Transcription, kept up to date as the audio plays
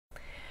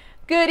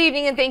Good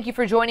evening and thank you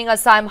for joining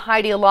us. I'm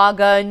Heidi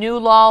Alaga. A new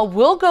law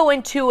will go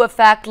into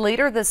effect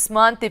later this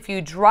month. If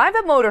you drive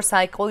a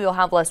motorcycle, you'll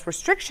have less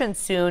restrictions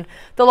soon.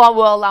 The law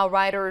will allow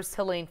riders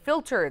to lane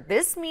filter.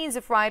 This means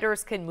if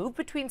riders can move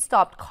between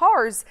stopped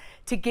cars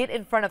to get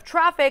in front of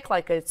traffic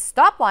like a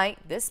stoplight,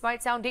 this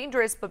might sound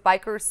dangerous, but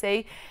bikers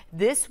say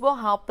this will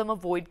help them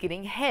avoid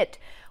getting hit.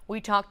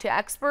 We talked to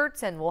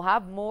experts and we'll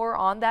have more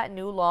on that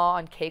new law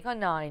on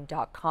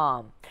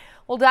KGUN9.com.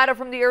 Well, data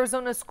from the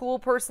Arizona School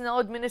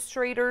Personnel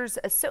Administrators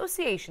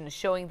Association is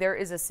showing there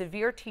is a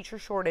severe teacher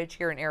shortage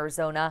here in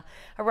Arizona.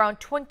 Around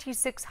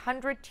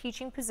 2,600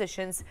 teaching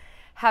positions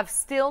have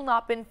still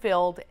not been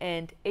filled,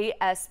 and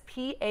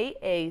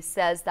ASPAA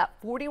says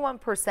that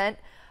 41%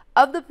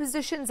 of the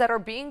positions that are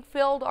being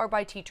filled are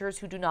by teachers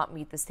who do not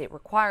meet the state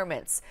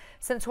requirements.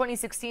 Since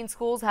 2016,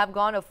 schools have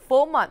gone a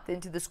full month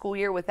into the school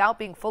year without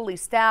being fully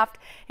staffed.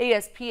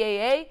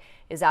 ASPAA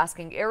is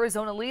asking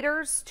Arizona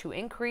leaders to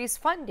increase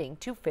funding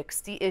to fix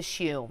the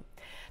issue.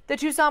 The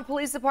Tucson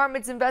Police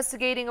Department is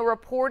investigating a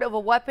report of a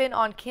weapon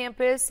on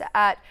campus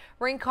at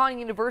Rincon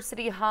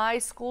University High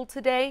School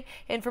today.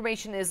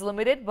 Information is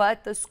limited,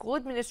 but the school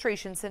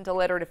administration sent a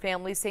letter to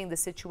families saying the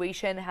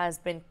situation has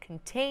been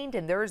contained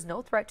and there is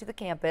no threat to the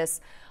campus.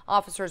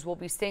 Officers will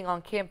be staying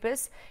on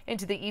campus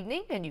into the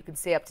evening, and you can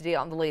stay up to date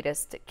on the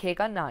latest at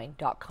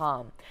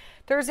KGUN9.com.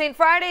 Thursday and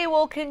Friday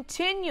will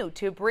continue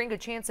to bring a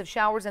chance of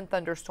showers and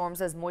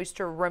thunderstorms as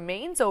moisture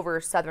remains over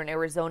southern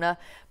Arizona.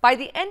 By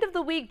the end of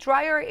the week,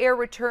 drier air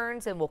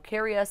returns and will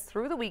carry us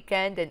through the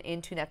weekend and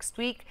into next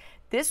week.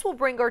 This will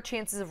bring our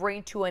chances of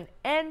rain to an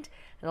end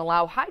and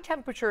allow high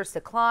temperatures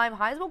to climb.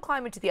 Highs will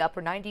climb into the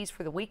upper 90s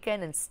for the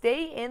weekend and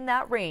stay in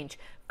that range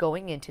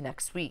going into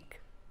next week.